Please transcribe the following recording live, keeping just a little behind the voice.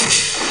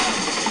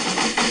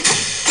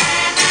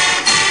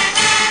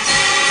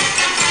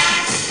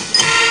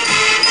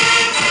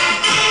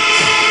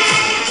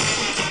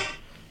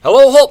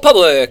Hello, Holt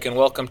Public, and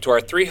welcome to our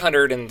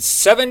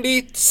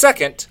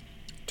 372nd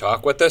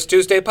Talk With Us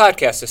Tuesday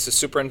podcast. This is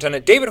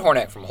Superintendent David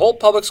Hornak from Holt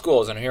Public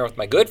Schools, and I'm here with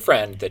my good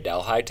friend, the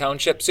Delhi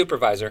Township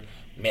Supervisor,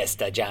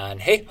 Mr. John.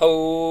 Hey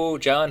ho,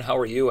 John, how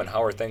are you, and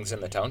how are things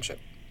in the township?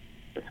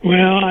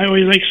 Well, I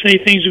always like to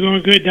say things are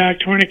going good,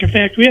 Dr. Hornak. In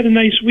fact, we had a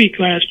nice week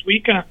last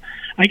week.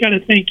 I got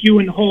to thank you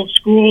and the Holt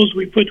schools.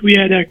 We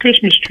had a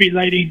Christmas tree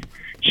lighting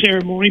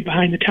ceremony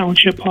behind the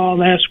Township Hall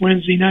last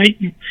Wednesday night.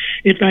 And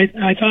if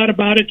I thought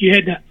about it, you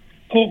had the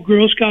Holt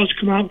Girl Scouts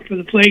come out for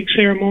the flag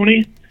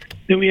ceremony.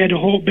 Then we had the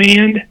Holt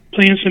Band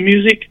playing some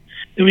music.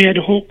 Then we had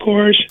the Holt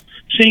Chorus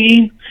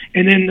singing.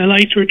 And then the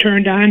lights were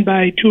turned on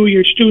by two of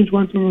your students,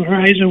 one from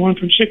Horizon and one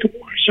from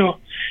Sycamore. So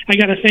I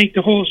got to thank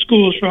the Holt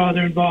schools for all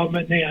their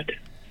involvement in that.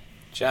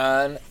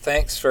 John,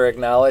 thanks for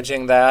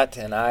acknowledging that,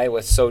 and I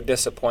was so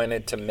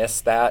disappointed to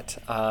miss that.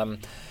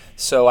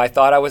 So I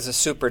thought I was a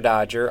super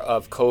dodger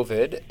of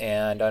COVID,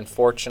 and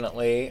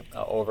unfortunately,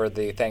 over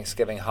the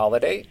Thanksgiving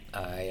holiday,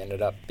 I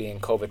ended up being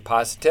COVID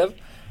positive.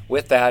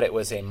 With that, it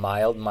was a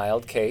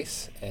mild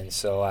case, and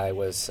so I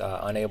was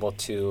unable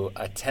to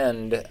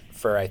attend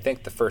for, I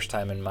think, the first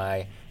time in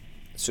my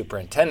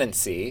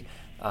superintendency,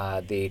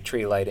 the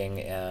tree lighting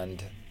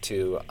and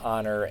to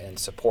honor and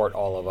support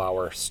all of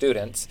our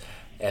students,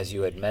 as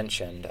you had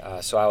mentioned.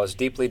 So I was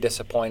deeply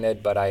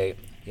disappointed, but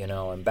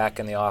I'm back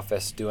in the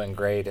office doing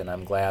great, and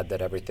I'm glad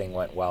that everything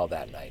went well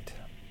that night.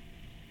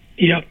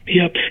 Yep.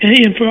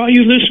 Hey, and for all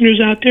you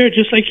listeners out there,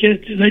 just like to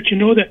let you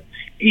know that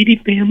 80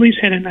 families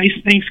had a nice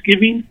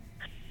Thanksgiving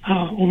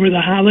over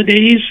the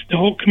holidays. The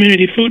Holt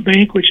Community Food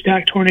Bank, which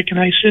Dr. Hornak and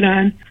I sit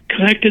on,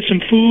 collected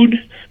some food,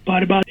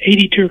 bought about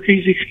 80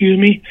 turkeys,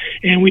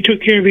 and we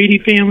took care of 80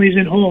 families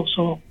in Holt.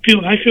 So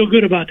I feel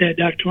good about that,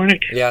 Dr.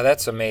 Hornak. Yeah,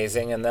 that's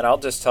amazing. And then I'll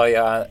just tell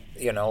you,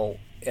 in a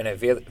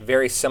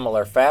very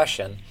similar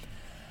fashion,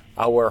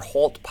 our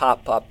Holt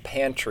Pop-Up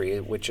Pantry,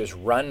 which is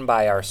run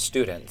by our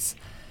students,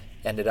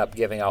 ended up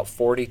giving out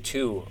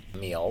 42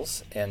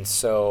 meals. And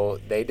so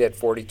they did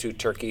 42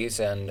 turkeys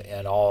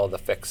and all the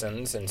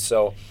fixins. And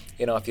so,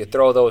 if you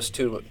throw those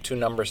two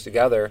numbers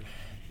together,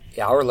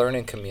 our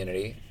learning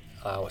community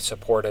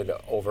supported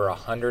over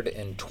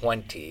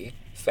 120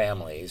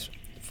 families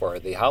for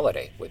the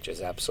holiday, which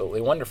is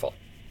absolutely wonderful.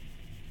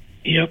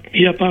 Yep.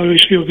 I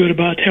always feel good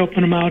about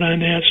helping them out on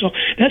that. So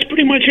that's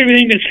pretty much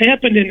everything that's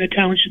happened in the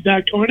township,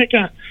 Dr. Hornak.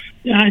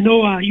 I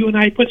know you and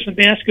I put some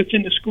baskets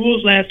in the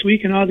schools last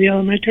week in all the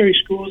elementary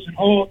schools in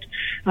Holt.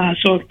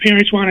 So if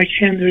parents want to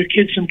hand their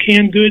kids some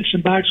canned goods, some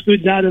boxed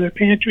goods out of their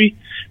pantry,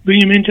 bring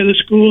them into the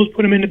schools,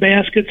 put them in the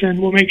baskets,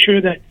 and we'll make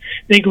sure that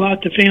they go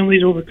out to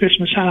families over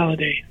Christmas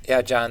holiday.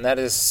 Yeah, John, that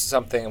is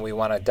something we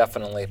want to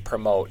definitely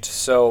promote.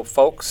 So,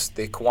 folks,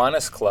 the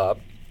Kiwanis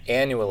Club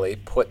annually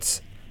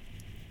puts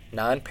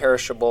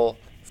non-perishable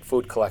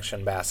food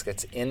collection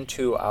baskets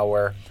into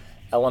our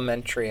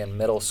elementary and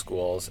middle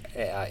schools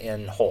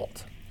in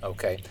Holt.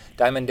 Okay,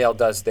 Diamonddale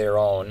does their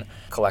own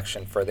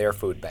collection for their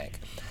food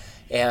bank.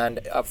 And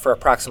for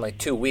approximately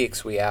 2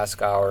 weeks, we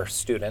ask our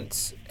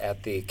students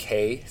at the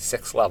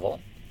K-6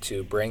 level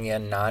to bring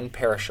in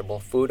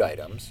non-perishable food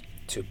items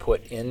to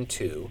put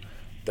into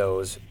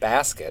those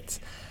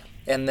baskets.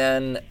 And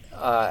then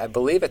I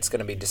believe it's going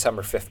to be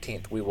December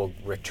 15th, we will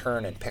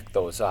return and pick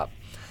those up.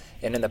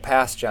 And in the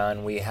past,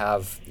 John, we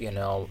have,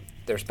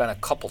 there's been a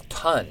couple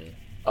ton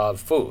of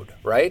food,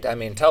 right? I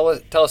mean, tell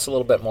us a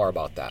little bit more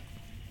about that.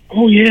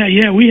 Oh,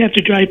 yeah. We have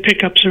to drive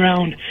pickups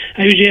around.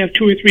 I usually have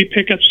 2 or 3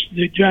 pickups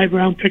that drive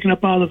around picking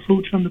up all the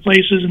food from the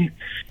places. And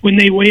when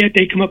they weigh it,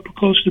 they come up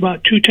close to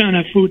about 2 tons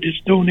of food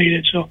that's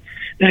donated. So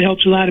that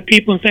helps a lot of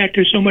people. In fact,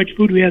 there's so much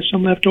food, we have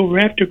some left over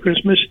after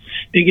Christmas.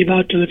 They give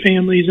out to the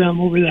families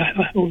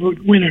over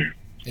winter.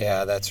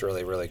 Yeah, that's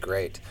really, really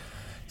great.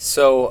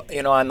 So,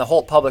 on the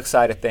Holt Public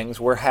side of things,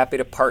 we're happy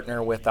to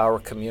partner with our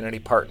community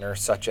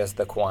partners such as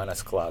the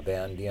Kiwanis Club.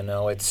 And,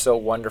 it's so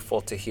wonderful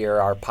to hear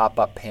our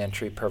pop-up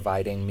pantry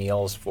providing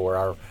meals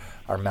for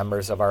our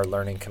members of our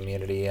learning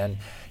community and,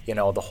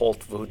 the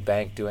Holt Food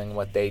Bank doing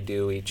what they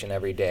do each and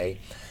every day.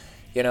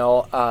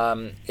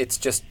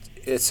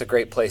 It's a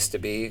great place to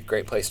be,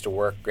 great place to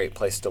work, great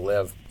place to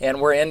live.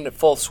 And we're in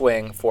full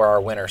swing for our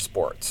winter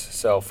sports.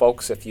 So,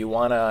 folks, if you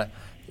want to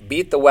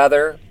beat the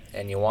weather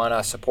and you want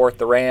to support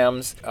the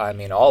Rams,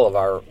 all of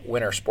our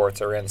winter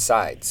sports are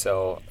inside.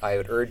 So I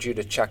would urge you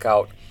to check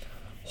out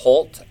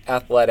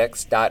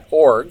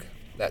holtathletics.org.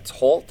 That's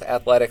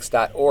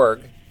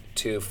holtathletics.org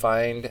to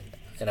find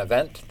an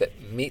event that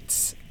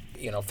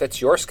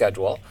fits your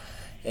schedule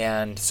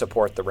and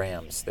support the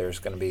Rams. There's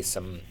going to be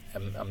some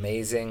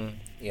amazing,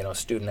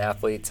 student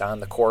athletes on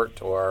the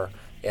court or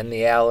in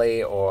the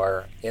alley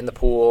or in the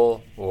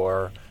pool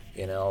or,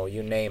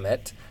 you name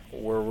it.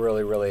 We're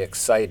really, really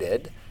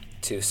excited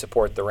to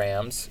support the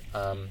Rams,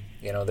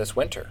 this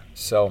winter.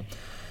 So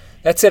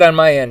that's it on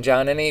my end,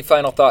 John. Any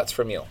final thoughts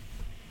from you?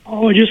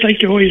 Oh, I'd just like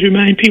to always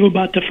remind people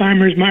about the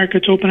farmers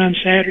markets open on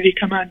Saturday.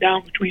 Come on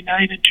down between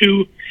 9 and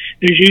 2.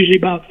 There's usually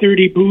about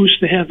 30 booths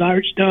that have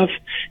art stuff,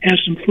 have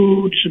some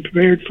food, some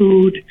prepared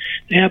food,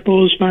 the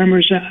apples.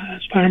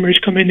 Farmers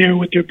come in there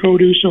with their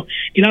produce. So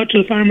get out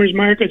to the farmers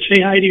market,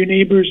 say hi to your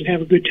neighbors, and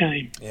have a good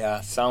time.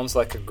 Yeah, sounds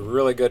like a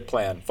really good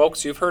plan.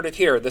 Folks, you've heard it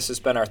here. This has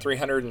been our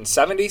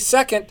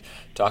 372nd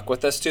Talk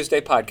With Us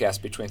Tuesday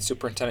podcast between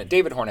Superintendent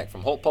David Hornick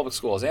from Holt Public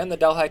Schools and the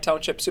Delhi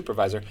Township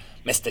Supervisor,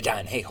 Mr.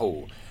 John Hey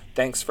Holt.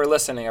 Thanks for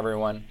listening,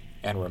 everyone,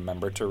 and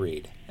remember to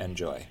read.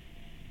 Enjoy.